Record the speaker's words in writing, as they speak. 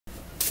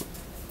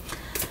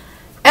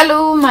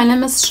Hello, my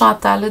name is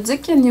Chantal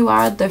Leduc and you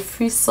are at the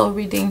free soul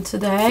reading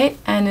today,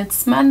 and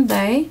it's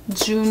Monday,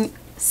 June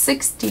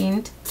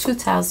 16th,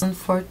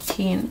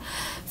 2014.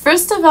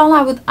 First of all,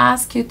 I would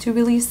ask you to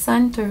really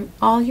center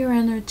all your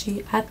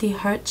energy at the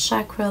heart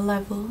chakra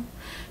level,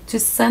 to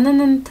send an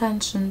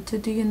intention to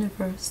the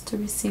universe to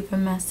receive a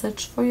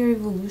message for your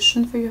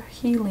evolution, for your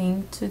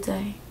healing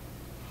today.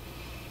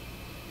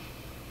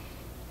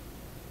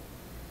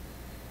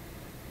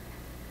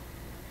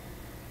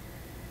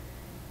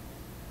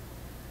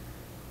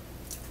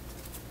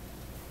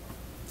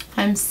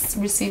 I'm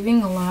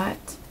receiving a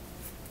lot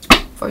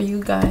for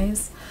you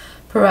guys,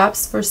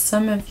 perhaps for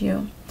some of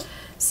you.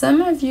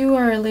 Some of you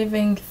are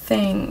living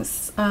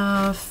things.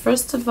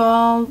 First of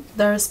all,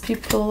 there's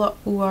people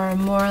who are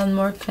more and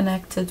more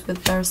connected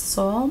with their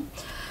soul.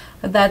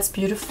 That's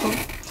beautiful.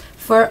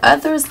 For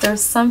others,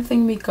 there's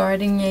something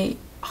regarding a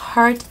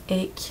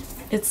heartache.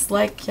 It's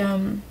like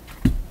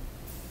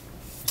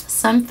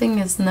something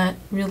is not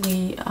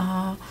really,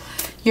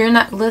 you're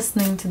not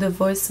listening to the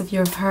voice of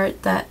your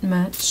heart that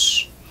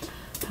much.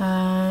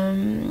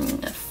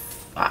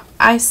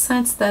 I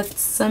sense that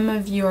some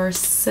of you are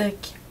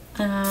sick,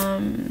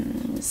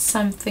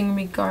 something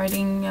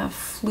regarding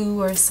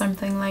flu or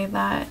something like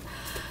that.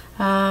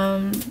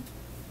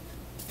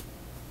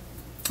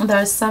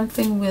 There's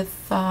something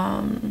with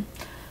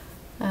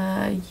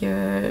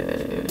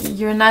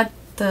you're not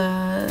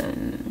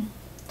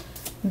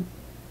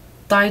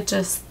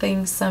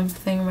digesting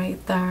something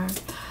right there.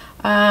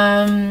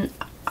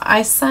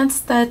 I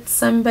sense that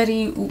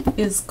somebody who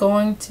is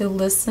going to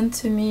listen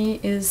to me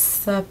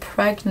is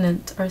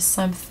pregnant or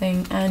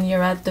something, and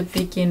you're at the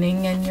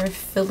beginning and you're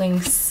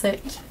feeling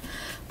sick.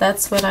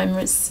 That's what I'm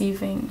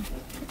receiving.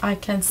 I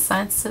can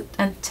sense it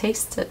and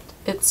taste it.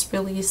 It's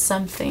really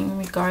something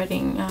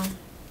regarding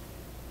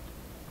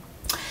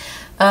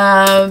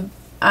and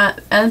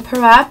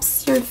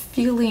perhaps you're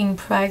feeling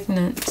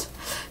pregnant.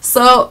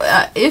 So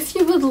if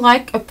you would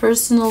like a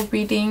personal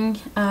reading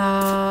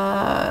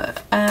or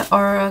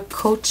a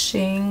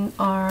coaching,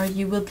 or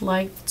you would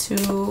like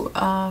to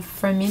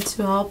for me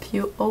to help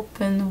you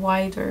open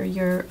wider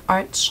your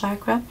heart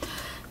chakra,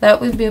 that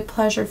would be a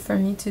pleasure for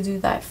me to do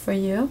that for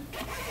you.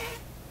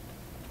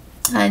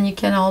 And you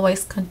can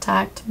always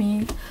contact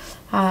me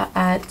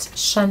at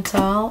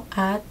Chantal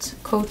at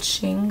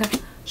coaching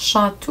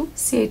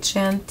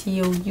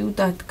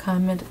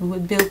chantou.com. It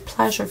would be a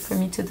pleasure for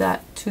me to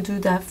do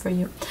that for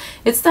you.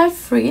 It's not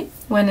free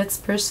when it's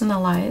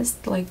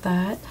personalized like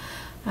that,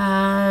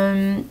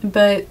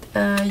 but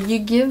you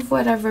give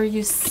whatever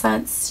you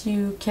sense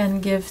you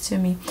can give to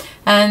me,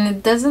 and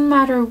it doesn't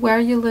matter where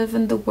you live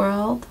in the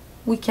world.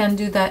 We can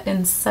do that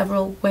in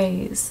several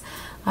ways.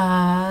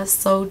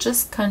 So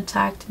just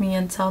contact me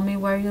and tell me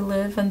where you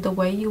live and the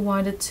way you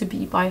want it to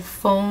be, by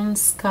phone,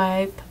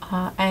 Skype,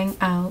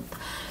 Hangout,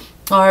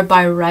 or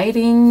by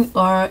writing,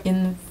 or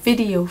in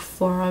video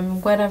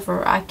form,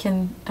 whatever. I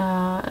can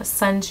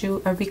send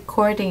you a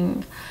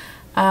recording,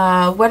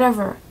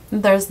 whatever.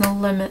 There's no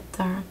limit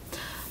there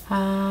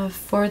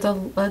for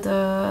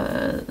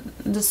the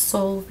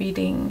soul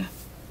reading.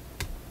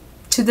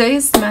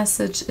 Today's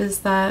message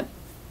is that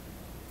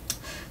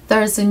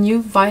there's a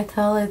new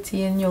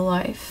vitality in your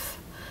life,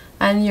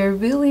 and you're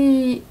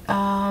really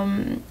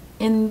in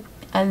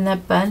an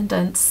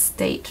abundant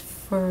state.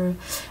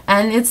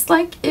 And it's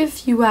like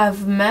if you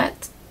have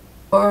met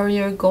or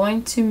you're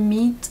going to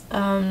meet,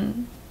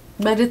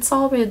 but it's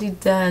already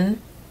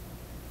done,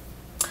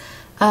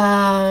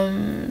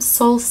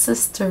 soul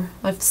sister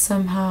of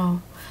somehow.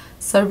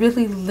 So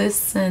really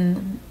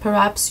listen.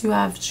 Perhaps you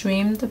have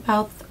dreamed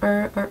about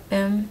her or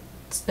him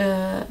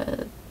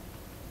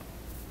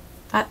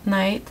at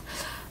night,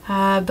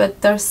 but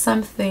there's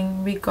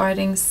something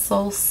regarding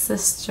soul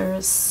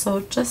sisters, so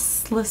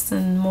just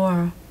listen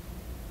more.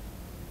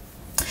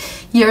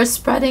 You're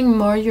spreading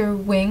more your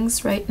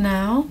wings right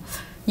now.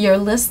 You're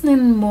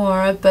listening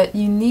more, but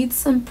you need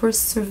some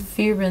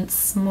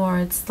perseverance more.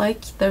 It's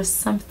like there's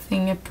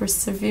something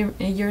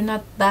you're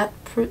not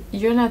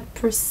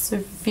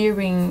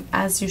persevering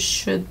as you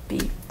should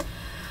be.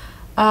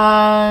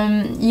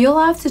 You'll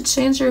have to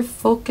change your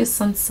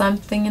focus on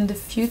something in the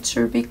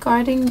future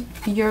regarding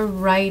your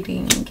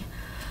writing.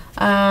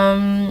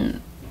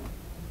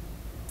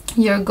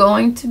 You're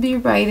going to be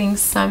writing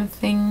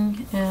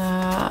something,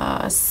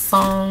 a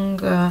song,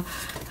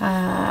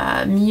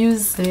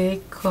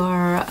 music,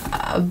 or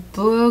a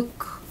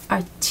book,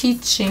 a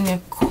teaching, a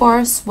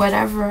course,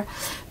 whatever.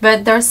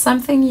 But there's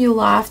something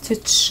you'll have to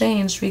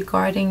change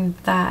regarding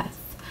that.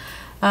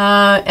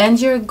 And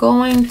you're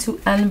going to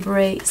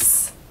embrace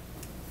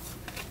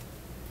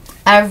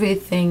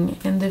everything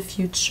in the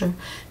future.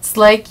 It's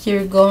like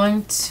you're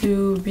going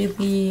to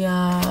really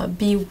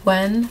be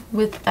one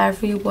with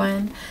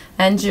everyone,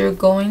 and you're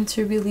going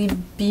to really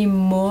be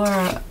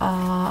more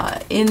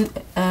in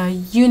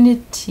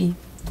unity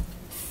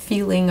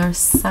feeling or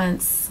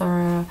sense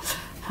or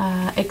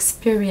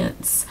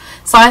experience.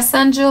 So I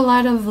send you a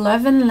lot of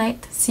love and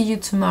light. See you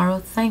tomorrow.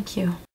 Thank you.